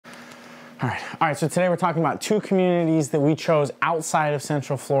All right, so today we're talking about two communities that we chose outside of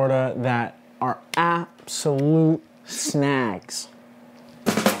Central Florida that are absolute snags.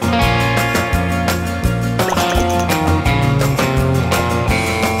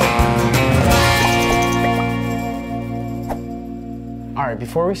 All right,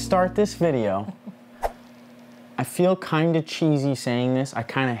 before we start this video, I feel kind of cheesy saying this. I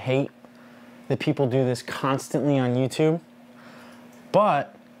kind of hate that people do this constantly on YouTube,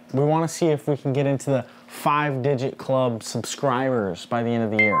 but we want to see if we can get into the 5-digit club subscribers by the end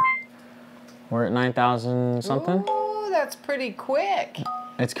of the year. We're at 9,000 something. Ooh, that's pretty quick.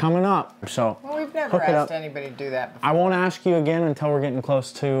 It's coming up, so well, we've never asked anybody to do that before. I won't ask you again until we're getting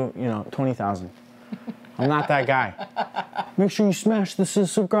close to, 20,000. I'm not that guy. Make sure you smash the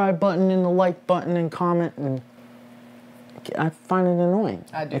subscribe button and the like button and comment. And I find it annoying.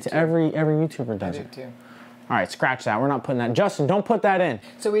 I do too. Every YouTuber does it. I do too. All right, scratch that. We're not putting that. Justin, don't put that in.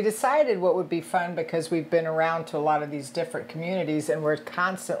 So we decided what would be fun, because we've been around to a lot of these different communities and we're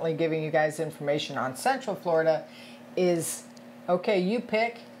constantly giving you guys information on Central Florida, is, okay, you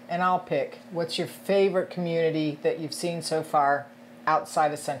pick and I'll pick. What's your favorite community that you've seen so far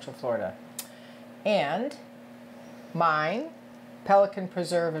outside of Central Florida? And mine, Pelican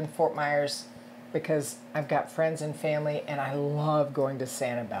Preserve in Fort Myers, because I've got friends and family and I love going to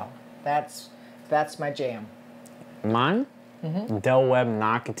Sanibel. That's my jam. Mine? Del Webb,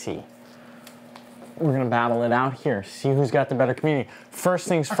 Nocatee. We're gonna battle it out here. See who's got the better community. First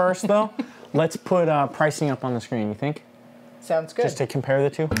things first, though. Let's put pricing up on the screen. You think? Sounds good. Just to compare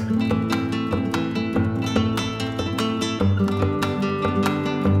the two.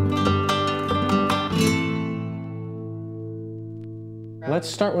 Let's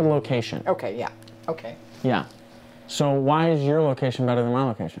start with location. Okay. Yeah. Okay. Yeah. So why is your location better than my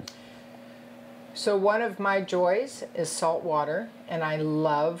location? So one of my joys is salt water, and I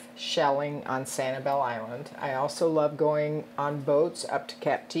love shelling on Sanibel Island. I also love going on boats up to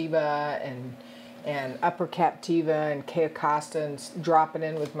Captiva and Upper Captiva and Cayo Costa and dropping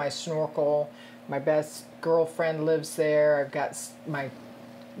in with my snorkel. My best girlfriend lives there. I've got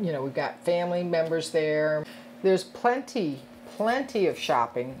we've got family members there. There's plenty of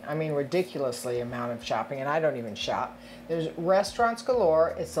shopping. I mean, ridiculously amount of shopping, and I don't even shop. There's restaurants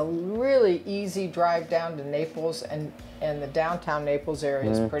galore. It's a really easy drive down to Naples, and the downtown Naples area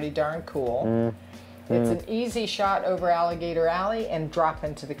is pretty darn cool. It's an easy shot over Alligator Alley and drop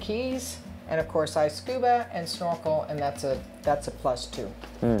into the Keys. And of course, I scuba and snorkel, and that's a plus too.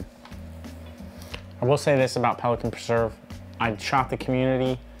 I will say this about Pelican Preserve. I shot the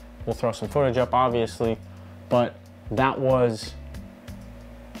community. We'll throw some footage up, obviously, but that was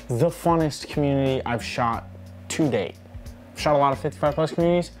the funnest community I've shot to date. I've shot a lot of 55 plus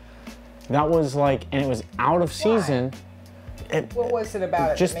communities. That was like, and it was out of season. What was it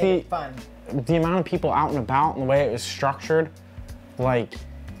about it just that made it fun? The amount of people out and about and the way it was structured, like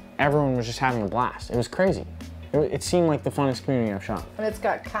everyone was just having a blast. It was crazy. It seemed like the funnest community I've shot. And it's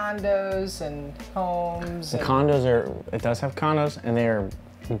got condos and homes. It does have condos, and they are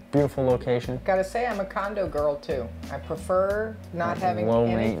beautiful location. Gotta say, I'm a condo girl too. I prefer not having low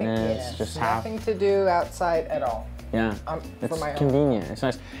anything, maintenance, just nothing to do outside at all. Yeah, it's convenient. It's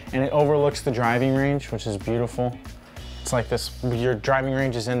nice, and it overlooks the driving range, which is beautiful. It's like this. Your driving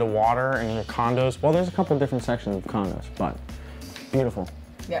range is into water, and your condos. Well, there's a couple different sections of condos, but beautiful.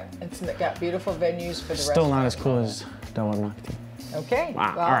 Yeah, it's got beautiful venues for the rest. Still not as cool as Del Webb Nocatee. Okay.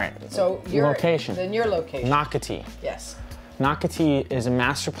 Wow. Well, all right. So your location. Then your location. Nocatee. Yes. Nocatee is a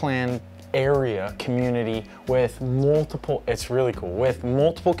master plan area community with multiple, it's really cool, with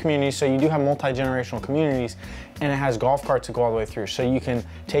multiple communities. So you do have multi-generational communities, and it has golf carts that go all the way through. So you can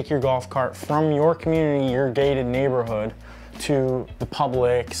take your golf cart from your community, your gated neighborhood, to the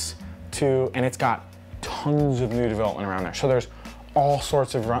Publix, and it's got tons of new development around there. So there's all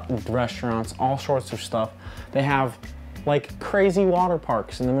sorts of restaurants, all sorts of stuff. They have like crazy water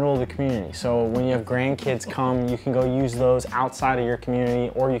parks in the middle of the community. So when you have grandkids come, you can go use those outside of your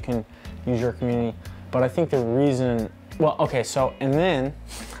community, or you can use your community. But I think the reason, well, okay, so, and then,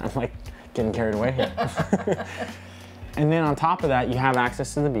 I'm like getting carried away here. And then on top of that, you have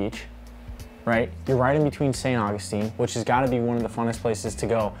access to the beach, right? You're right in between St. Augustine, which has gotta be one of the funnest places to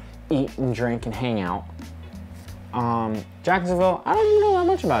go eat and drink and hang out. Jacksonville, I don't even know that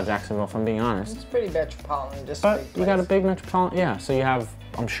much about Jacksonville, if I'm being honest. It's pretty metropolitan, just but you got a big metropolitan, yeah, so you have,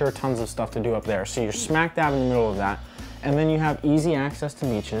 I'm sure, tons of stuff to do up there. So you're smack dab in the middle of that. And then you have easy access to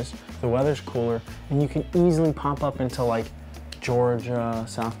beaches, the weather's cooler, and you can easily pop up into like Georgia,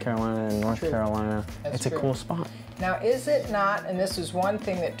 South Carolina, and North Carolina. It's a cool spot. Now, is it not, and this is one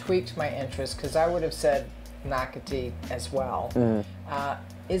thing that tweaked my interest, because I would have said Nocatee as well.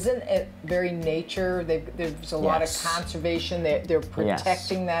 Isn't it very nature? There's a lot of conservation. They're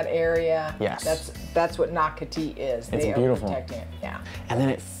protecting that area. Yes. That's what Nocatee is. It's They beautiful. are protecting it. Yeah. And then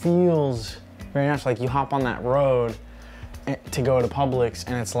it feels very natural. Like you hop on that road to go to Publix,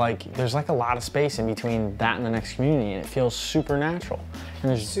 and it's like there's like a lot of space in between that and the next community, and it feels supernatural.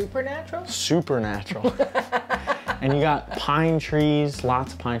 And there's Supernatural? supernatural. And you got pine trees,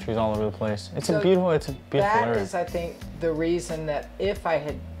 lots of pine trees all over the place. It's a beautiful area. That is, I think, the reason that if I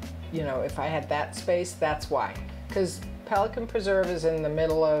had, if I had that space, that's why. Because Pelican Preserve is in the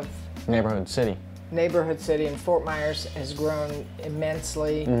middle of neighborhood city, and Fort Myers has grown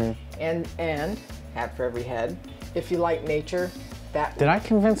immensely, and hat for every head. If you like nature, that. Did I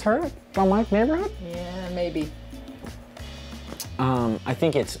convince her on my neighborhood? Yeah, maybe. I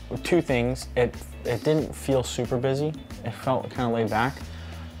think it's two things. It didn't feel super busy. It felt kind of laid back.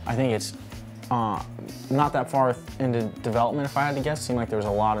 I think it's not that far into development, if I had to guess. It seemed like there was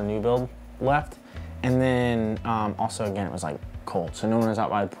a lot of new build left. And then also, again, it was like cold, so no one was out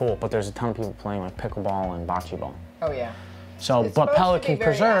by the pool, but there's a ton of people playing like pickleball and bocce ball. Oh yeah. So, it's but Pelican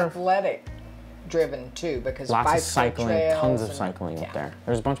Preserve, athletic driven too, because lots of cycling, tons of cycling yeah. up there.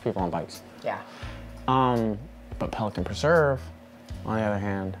 There's a bunch of people on bikes. Yeah. But Pelican Preserve, on the other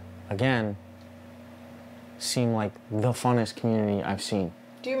hand, again, seemed like the funnest community I've seen.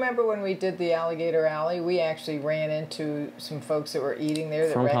 Do you remember when we did the Alligator Alley? We actually ran into some folks that were eating there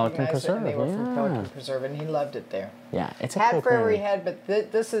that recognized it, and they were from Pelican Preserve, and he loved it there. Yeah, it's a hat cool for every community. head,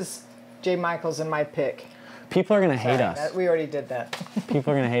 but this is Jay Michaels and my pick. People are gonna hate us. We already did that.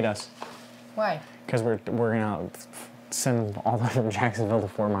 People are gonna hate us. Why? Because we're gonna send all the way from Jacksonville to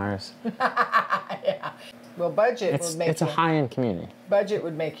Fort Myers. Yeah. Well, budget would make it's a high-end community. Budget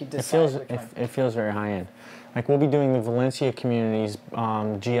would make you decide which one. It feels very high-end. Like we'll be doing the Valencia communities,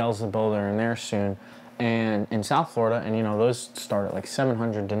 GL's the builder, and there soon, and in South Florida, and those start at like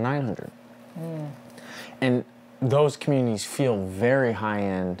 700 to 900. And those communities feel very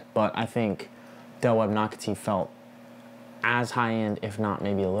high-end, but I think Del Webb Nocatee felt as high-end, if not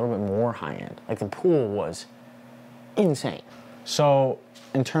maybe a little bit more high-end. Like the pool was insane. So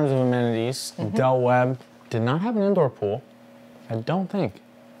in terms of amenities, Del Webb did not have an indoor pool. I don't think.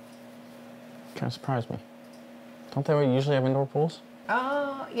 Kind of surprised me. Don't they usually have indoor pools?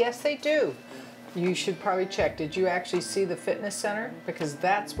 Yes, they do. You should probably check. Did you actually see the fitness center? Because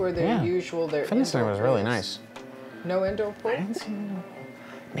that's where their usual fitness center was really nice. No indoor pool? I didn't see an indoor pool.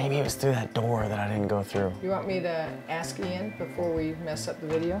 Maybe it was through that door that I didn't go through. You want me to ask Ian before we mess up the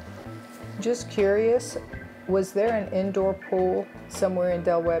video? Just curious, was there an indoor pool somewhere in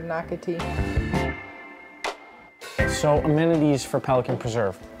Del Webb Nocatee? So amenities for Pelican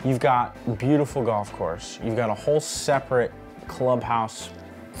Preserve. You've got a beautiful golf course. You've got a whole separate clubhouse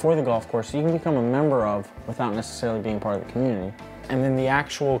for the golf course you can become a member of without necessarily being part of the community. And then the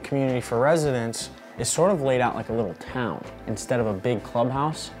actual community for residents is sort of laid out like a little town. Instead of a big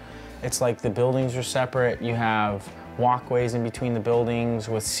clubhouse, it's like the buildings are separate. You have walkways in between the buildings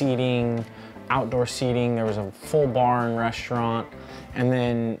with seating, outdoor seating. There was a full bar and restaurant. And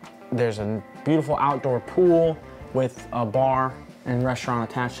then there's a beautiful outdoor pool with a bar and restaurant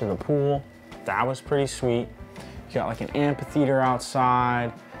attached to the pool. That was pretty sweet. You got like an amphitheater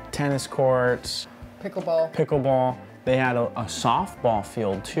outside, tennis courts, pickleball. They had a softball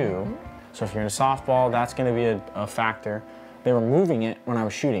field too. So if you're into softball, that's gonna be a factor. They were moving it when I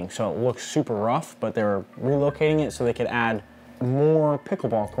was shooting, so it looked super rough, but they were relocating it so they could add more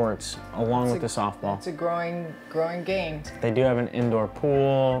pickleball courts along with the softball. It's a growing game. They do have an indoor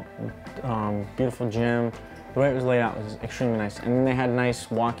pool, beautiful gym. The way it was laid out was extremely nice. And then they had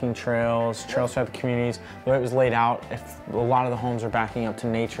nice walking trails throughout the communities. The way it was laid out, if a lot of the homes are backing up to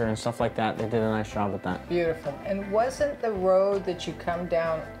nature and stuff like that, they did a nice job with that. Beautiful. And wasn't the road that you come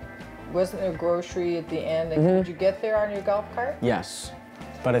down, wasn't there a grocery at the end? And could you get there on your golf cart? Yes,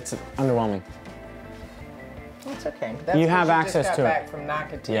 but it's underwhelming. It's okay. That's you have you access just to got it. back from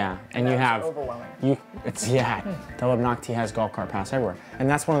Nocatee. Yeah, and you have overwhelming. Del Webb Nocatee has golf cart paths everywhere, and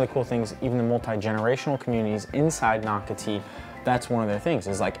that's one of the cool things. Even the multi-generational communities inside Nocatee, that's one of their things.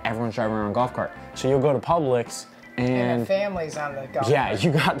 Is like everyone's driving around a golf cart. So you'll go to Publix and families on the golf cart.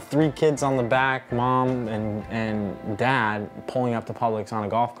 You got 3 kids on the back, mom and dad pulling up to Publix on a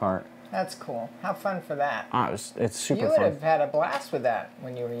golf cart. That's cool. Have fun for that. It's super fun. You would have had a blast with that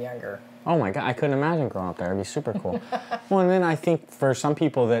when you were younger. Oh my God, I couldn't imagine growing up there. It'd be super cool. Well, and then I think for some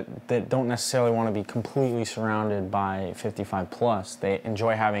people that don't necessarily want to be completely surrounded by 55 plus, they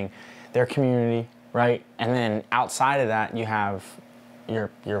enjoy having their community, right? And then outside of that, you have, you're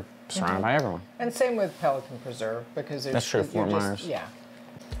surrounded by everyone. And same with Pelican Preserve, because that's true, Fort Myers. Yeah.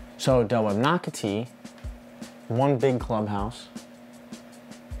 So Del Webb Nocatee, one big clubhouse,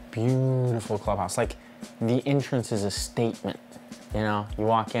 beautiful clubhouse. Like, the entrance is a statement. You know, you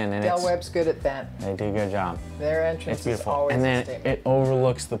walk in and Webb's good at that. They do a good job. Their entrance It's beautiful. is always and then a statement. it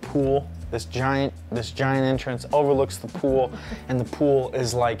overlooks the pool. This giant entrance overlooks the pool, and the pool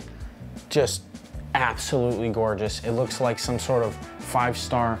is like just absolutely gorgeous. It looks like some sort of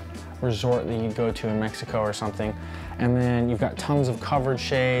 5-star resort that you'd go to in Mexico or something. And then you've got tons of covered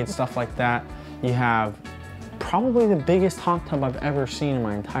shades, stuff like that. You have probably the biggest hot tub I've ever seen in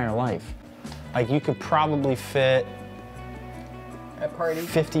my entire life. Like, you could probably fit a party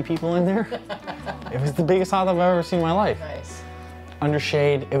 50 people in there. It was the biggest hot tub I've ever seen in my life. Nice. Under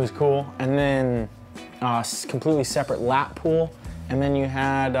shade, it was cool. And then completely separate lap pool. And then you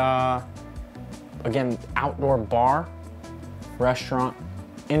had, again, outdoor bar, restaurant,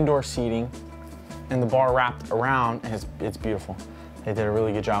 indoor seating, and the bar wrapped around, and it's beautiful. They did a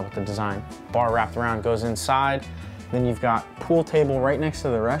really good job with the design. Bar wrapped around, goes inside. Then you've got pool table right next to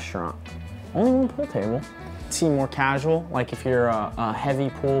the restaurant. Only one pool table. Seem more casual, like if you're a heavy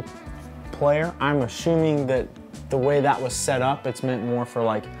pool player. I'm assuming that the way that was set up, it's meant more for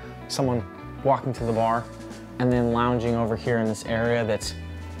like someone walking to the bar and then lounging over here in this area that's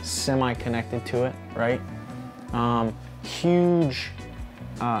semi-connected to it, right? Huge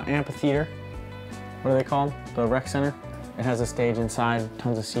amphitheater. What are they called? The rec center. It has a stage inside,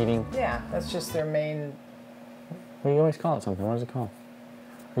 tons of seating. Yeah, that's just their main. Well, you always call it something. What is it called?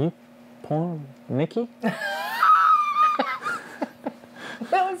 Are you porn, Nikki?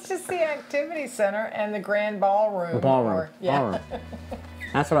 Well, it's just the activity center and the grand ballroom. The ballroom. Or, yeah. Ballroom.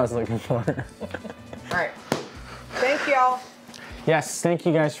 That's what I was looking for. All right. Thank y'all. Yes, thank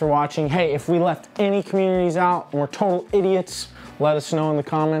you guys for watching. Hey, if we left any communities out and we're total idiots, let us know in the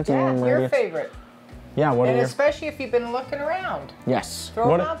comments. Yeah, your idiots. favorite. Yeah, what are And your... especially if you've been looking around. Yes.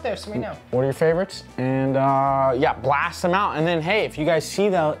 Throw them out there so we know. What are your favorites? And yeah, blast them out. And then, hey, if you guys see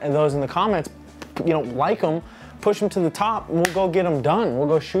those in the comments, you know, like them, push them to the top, and we'll go get them done. We'll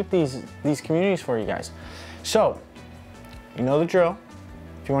go shoot these communities for you guys. So, you know the drill.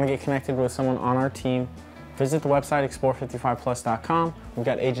 If you want to get connected with someone on our team, visit the website, explore55plus.com. We've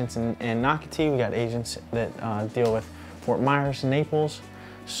got agents in Nocatee. We've got agents that deal with Fort Myers, Naples.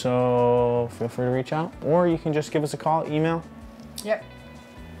 So feel free to reach out, or you can just give us a call, email. Yep.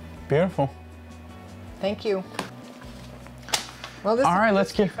 Beautiful. Thank you. Well, this All right, is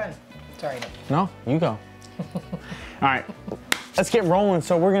let's get fun. Sorry, Nick. No, you go. All right, let's get rolling.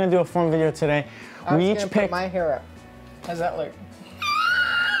 So we're gonna do a fun video today. We each pick my hair up. How's that look?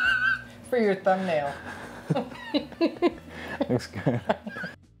 For your thumbnail. Looks good.